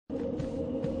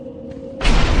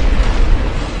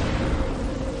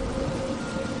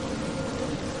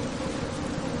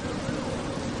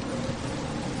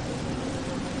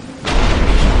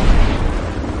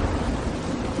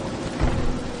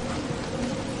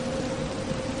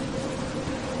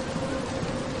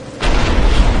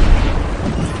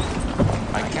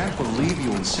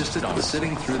you insisted on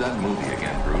sitting through that movie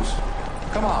again, Bruce.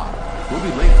 Come on, we'll be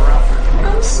late for Alfred.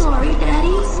 I'm sorry, Daddy.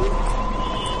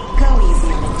 Go easy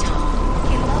on him, Tom.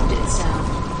 He loved it so.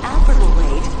 Alfred will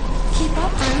wait. Keep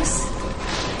up, Bruce.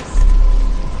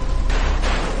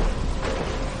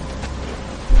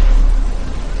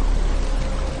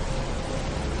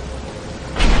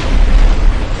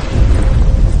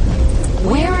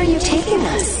 Where are you taking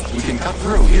us? We can cut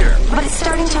through here. But it's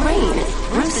starting to rain.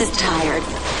 Bruce is tired.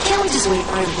 Can't we just wait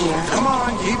for him here? Come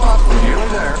on, keep up. We're nearly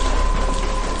there.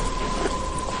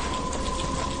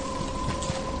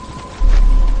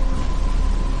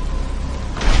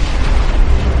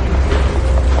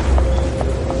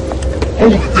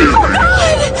 Hold it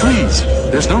there! Please,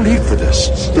 there's no need for this.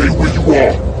 Stay where you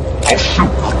are. I'll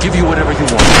shoot. I'll give you whatever you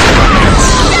want.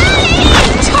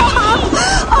 Daddy!